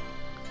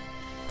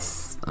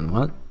 And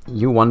what?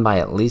 You won by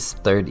at least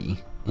 30.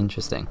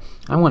 Interesting.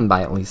 I won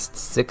by at least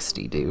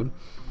 60, dude.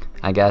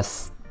 I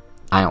guess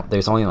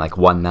there's only like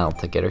one medal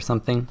to get or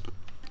something.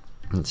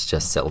 It's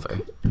just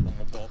silver.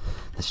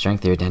 The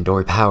strength of your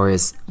Dandori power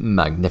is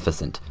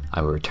magnificent.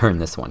 I will return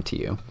this one to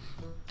you.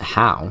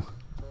 How?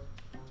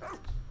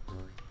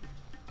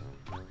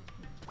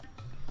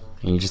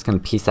 Are you just gonna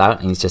peace out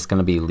and he's just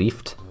gonna be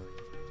leafed?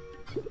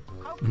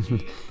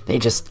 They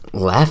just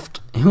left?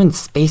 Who in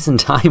space and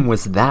time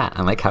was that?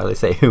 I like how they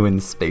say who in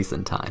space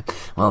and time.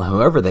 Well,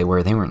 whoever they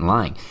weren't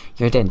lying.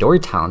 Your Dandori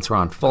talents were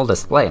on full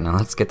display. Now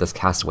let's get this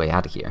castaway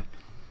out of here.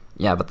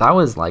 Yeah, but that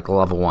was like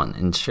level 1.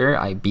 And sure,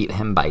 I beat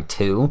him by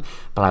 2,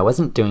 but I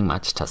wasn't doing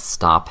much to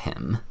stop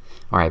him.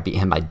 Or I beat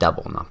him by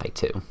double, not by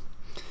 2.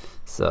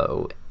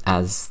 So,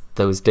 as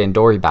those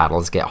Dandori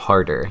battles get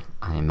harder,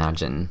 I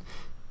imagine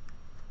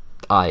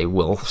I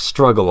will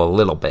struggle a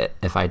little bit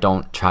if I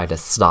don't try to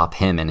stop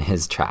him in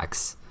his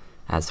tracks,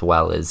 as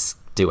well as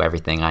do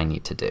everything I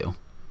need to do.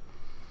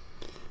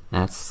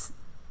 That's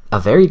a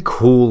very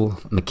cool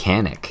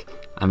mechanic.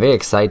 I'm very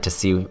excited to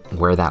see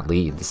where that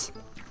leads.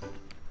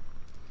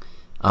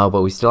 Oh,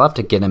 but we still have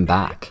to get him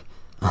back.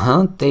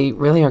 They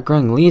really are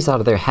growing leaves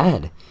out of their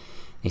head.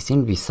 They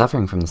seem to be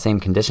suffering from the same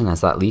condition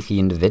as that leafy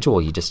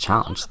individual you just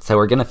challenged. So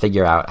we're gonna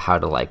figure out how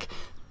to, like,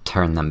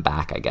 turn them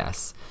back, I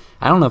guess.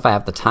 I don't know if I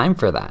have the time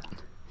for that.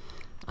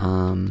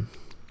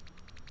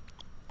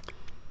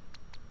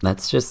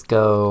 Let's just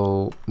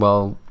go,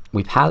 well,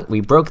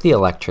 we broke the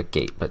electric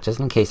gate, but just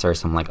in case there are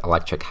some, like,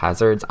 electric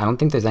hazards, I don't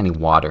think there's any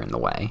water in the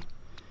way.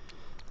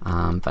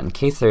 But in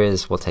case there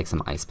is, we'll take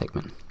some ice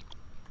Pikmin.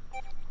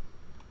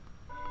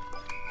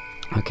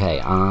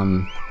 Okay,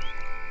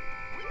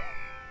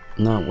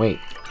 no, wait.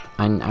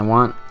 I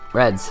want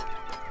reds.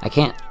 I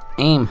can't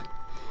aim.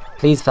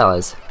 Please,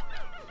 fellas.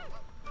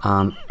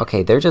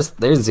 Okay,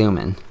 they're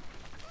zooming.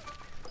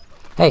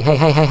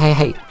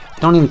 Hey.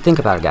 Don't even think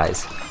about it,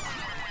 guys.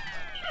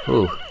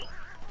 Ooh.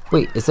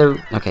 Wait, is there...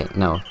 Okay,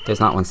 no, there's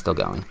not one still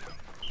going.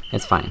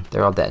 It's fine,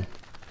 they're all dead.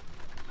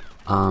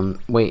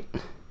 Wait.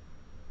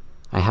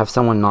 I have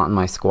someone not in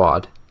my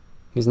squad.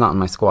 Who's not in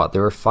my squad?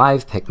 There were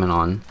 5 Pikmin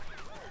on.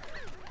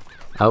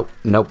 Oh,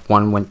 nope,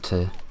 one went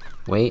to...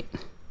 Wait.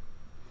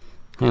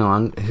 Hang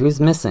on, who's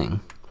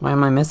missing? Why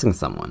am I missing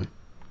someone?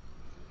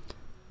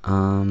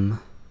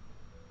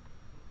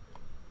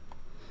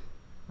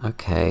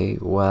 Okay,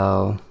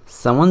 well,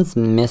 someone's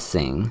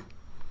missing.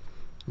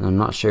 And I'm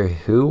not sure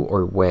who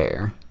or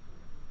where.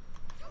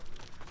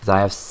 Because I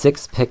have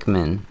 6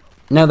 Pikmin.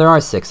 No, there are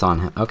 6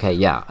 on him. Okay,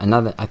 yeah,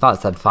 another... I thought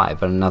it said 5,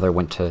 but another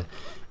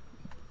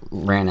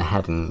ran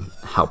ahead and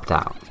helped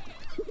out.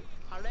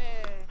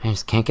 I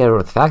just can't get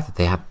over the fact that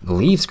they have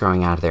leaves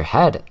growing out of their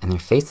head, and their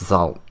face is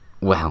all,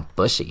 well,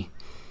 bushy.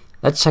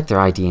 Let's check their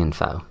ID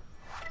info.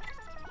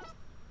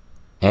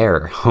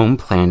 Error, home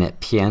planet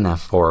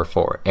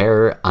PNF404.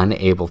 Error,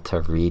 unable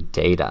to read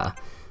data.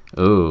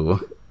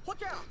 Ooh.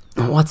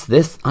 What's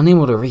this?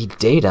 Unable to read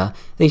data?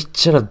 They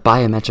should have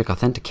biometric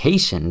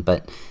authentication,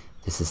 but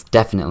this is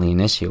definitely an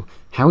issue.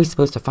 How are we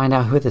supposed to find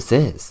out who this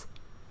is?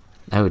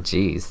 Oh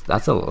geez,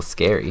 that's a little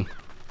scary.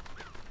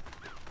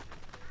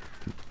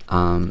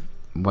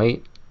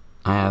 Wait,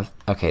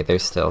 okay, they're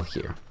still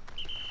here.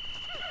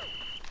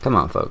 Come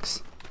on,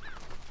 folks.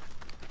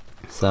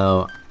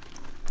 So,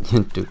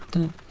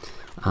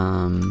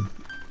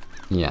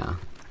 yeah.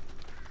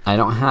 I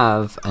don't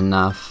have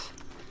enough,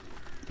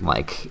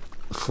 like,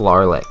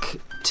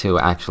 Flarlick to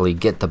actually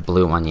get the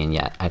blue onion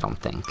yet, I don't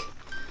think.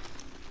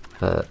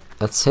 But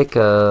let's take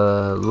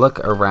a look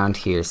around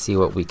here, see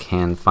what we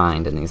can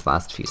find in these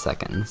last few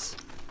seconds.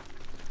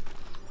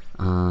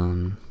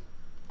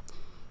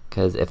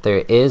 Because if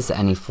there is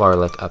any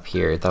Flarlick up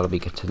here, that'll be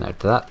good to know.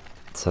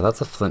 So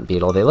that's a flint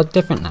beetle. They look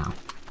different now.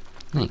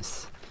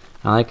 Nice.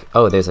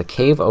 Oh, there's a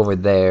cave over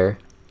there.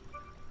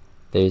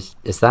 Was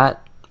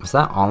that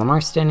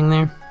Olimar standing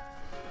there?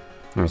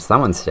 Or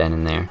someone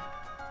standing there?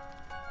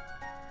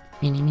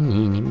 It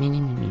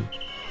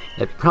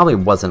probably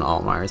wasn't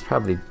Olimar. It's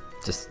probably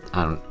just,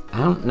 I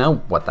don't know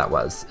what that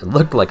was. It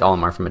looked like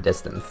Olimar from a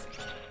distance.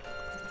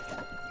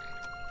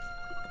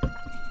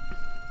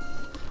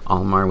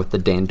 Olimar with the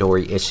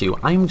Dandori issue.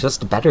 I'm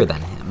just better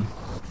than him.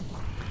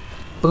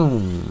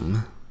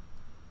 Boom.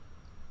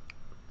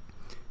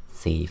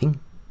 Saving.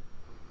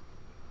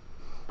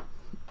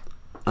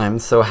 I'm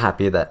so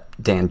happy that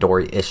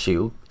Dandori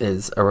issue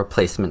is a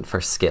replacement for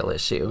skill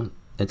issue.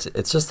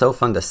 It's just so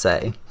fun to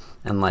say.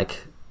 And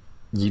like,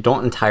 you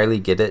don't entirely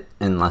get it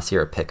unless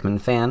you're a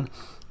Pikmin fan,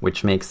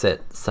 which makes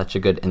it such a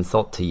good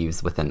insult to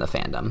use within the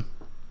fandom.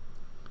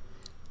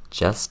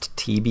 Just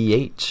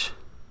TBH.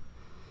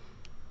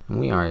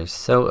 We are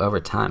so over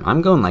time.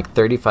 I'm going like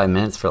 35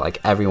 minutes for like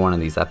every one of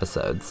these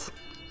episodes.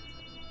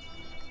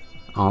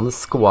 All the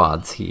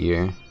squads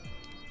here.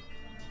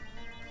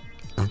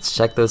 Let's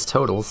check those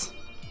totals.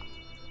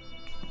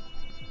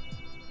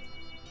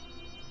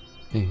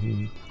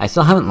 I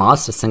still haven't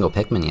lost a single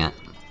Pikmin yet.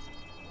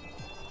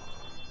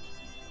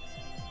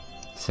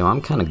 So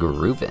I'm kind of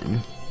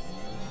grooving.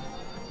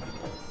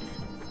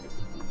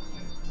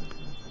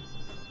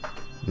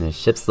 The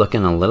ship's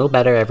looking a little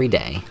better every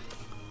day.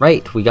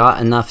 Right, we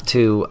got enough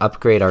to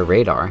upgrade our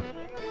radar.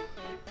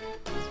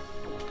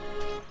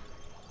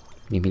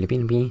 We're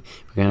going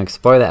to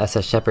explore the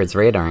SS Shepherd's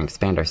radar and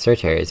expand our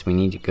search areas. We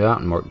need to go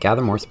out and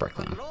gather more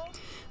sparkling.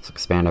 So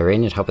expand our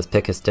range and help us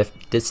pick us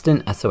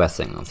distant SOS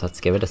signals.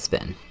 Let's give it a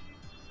spin.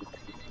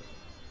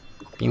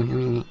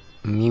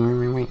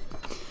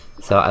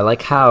 So I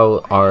like how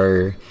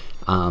our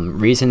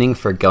reasoning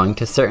for going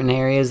to certain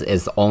areas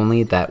is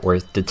only that we're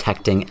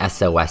detecting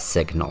SOS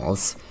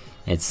signals.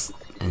 It's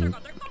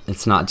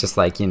not just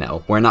like, you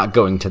know, we're not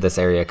going to this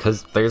area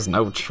because there's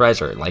no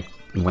treasure, like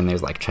when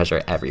there's like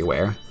treasure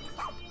everywhere.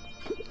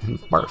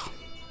 Barf.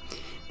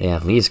 They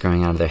have leaves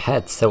growing out of their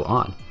heads, so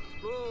odd.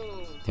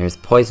 There's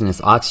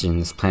poisonous oxygen in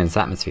this planet's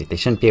atmosphere. They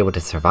shouldn't be able to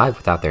survive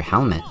without their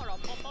helmet.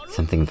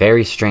 Something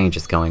very strange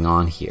is going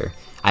on here.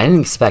 I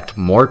didn't expect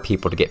more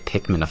people to get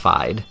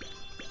Pikminified.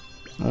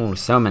 Oh,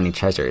 so many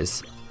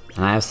treasures.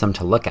 And I have some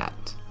to look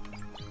at.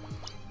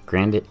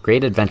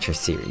 Great Adventure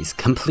Series,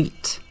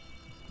 complete.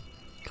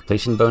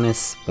 Completion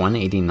bonus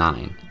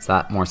 189. Is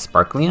that more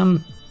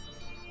Sparklium?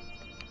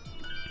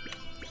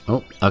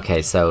 Oh,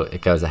 okay, so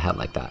it goes ahead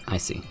like that. I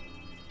see.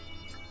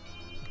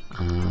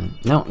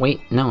 No,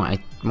 wait, no, I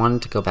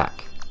wanted to go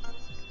back.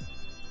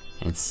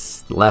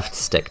 It's left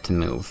stick to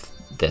move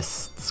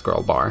this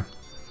scroll bar.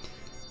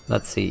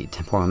 Let's see,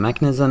 temporal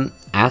mechanism,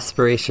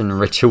 aspiration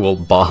ritual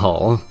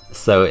ball.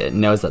 So it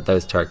knows that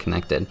those two are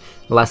connected.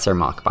 Lesser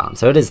mock bottom.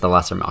 So it is the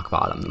lesser mock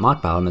bottom. The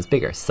mock bottom is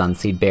bigger.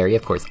 Sunseed berry,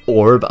 of course.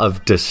 Orb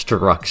of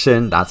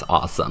destruction. That's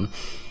awesome.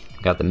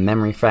 We've got the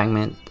memory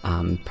fragment,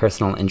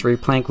 personal injury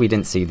plank. We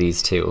didn't see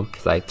these two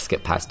because I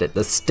skipped past it.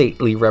 The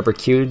stately rubber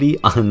cutie,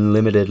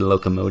 unlimited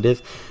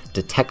locomotive,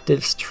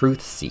 detective's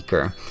truth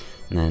seeker,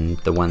 and then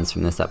the ones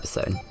from this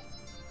episode.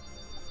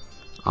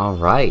 All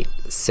right,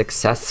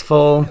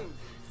 successful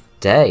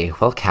day.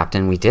 Well,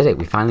 Captain, we did it.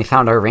 We finally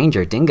found our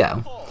ranger,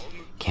 Dingo.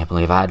 Can't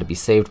believe I had to be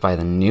saved by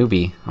the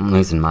newbie. I'm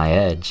losing my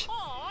edge.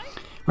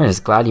 We're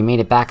just glad you made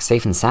it back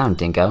safe and sound,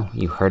 Dingo.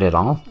 You heard it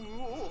all?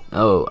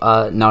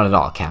 Oh, not at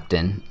all,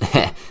 Captain.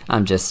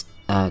 I'm just,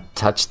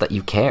 touched that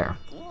you care.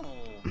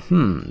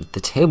 The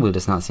table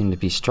does not seem to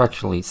be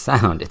structurally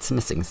sound. It's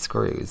missing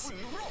screws.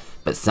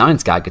 But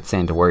Science Guy could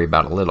stand to worry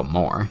about a little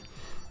more.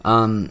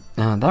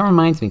 That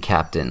reminds me,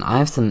 Captain. I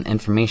have some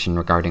information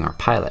regarding our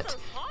pilot.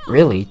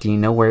 Really? Do you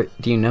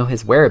know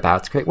his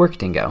whereabouts? Great work,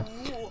 Dingo.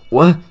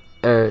 What?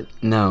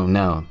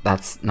 No,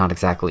 that's not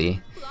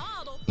exactly.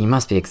 You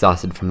must be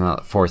exhausted from the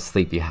forced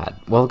sleep you had.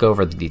 We'll go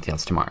over the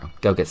details tomorrow.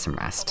 Go get some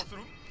rest.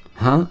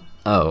 Huh?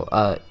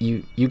 Oh,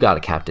 you got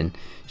it, Captain.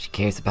 She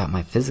cares about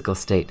my physical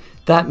state.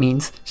 That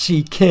means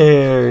she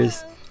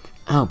cares.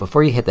 Oh,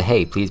 before you hit the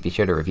hay, please be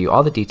sure to review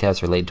all the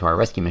details related to our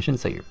rescue mission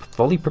so you're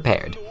fully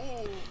prepared.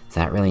 Is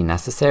that really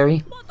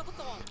necessary?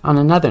 On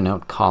another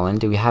note, Colin,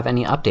 do we have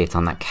any updates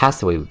on that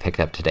castaway we picked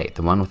up today,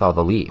 the one with all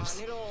the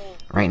leaves?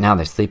 Right now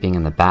they're sleeping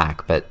in the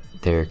back, but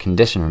their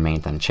condition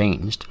remains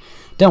unchanged.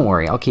 Don't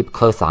worry, I'll keep a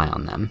close eye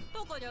on them.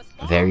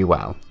 Very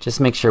well. Just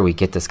make sure we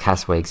get this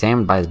castaway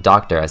examined by the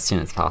doctor as soon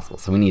as possible.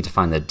 So we need to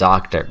find the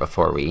doctor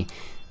before we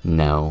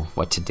know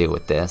what to do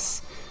with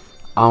this.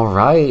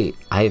 Alright,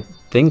 I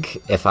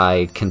think if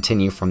I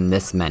continue from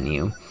this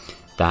menu,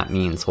 that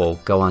means we'll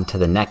go on to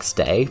the next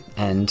day,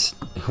 and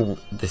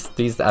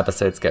these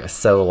episodes go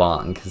so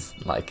long, because,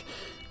 like,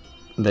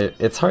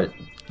 it's hard,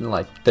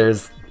 like,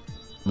 there's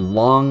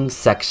long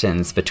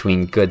sections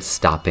between good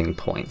stopping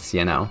points,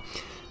 you know?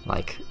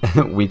 Like,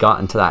 we got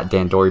into that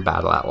Dandori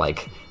battle at,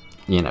 like,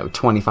 you know,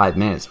 25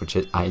 minutes, which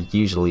I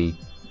usually,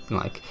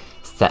 like,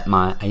 set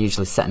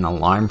an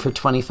alarm for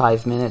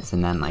 25 minutes,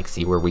 and then, like,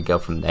 see where we go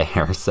from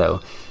there, so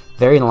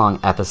very long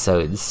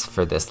episodes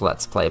for this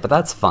Let's Play, but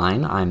that's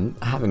fine. I'm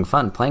having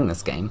fun playing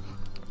this game,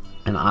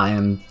 and I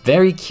am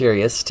very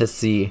curious to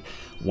see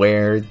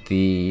where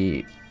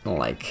the,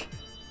 like,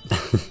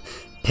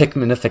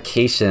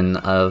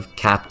 Pikminification of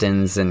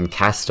captains and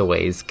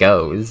castaways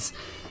goes,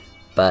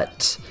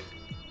 but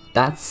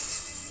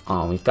that's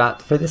all we've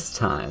got for this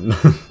time.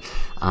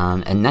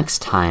 And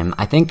next time,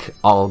 I think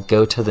I'll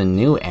go to the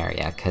new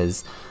area,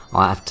 because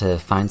I'll have to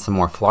find some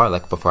more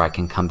Florlick before I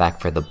can come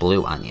back for the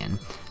blue onion.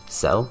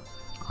 So,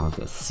 I'll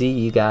see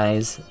you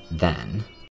guys then.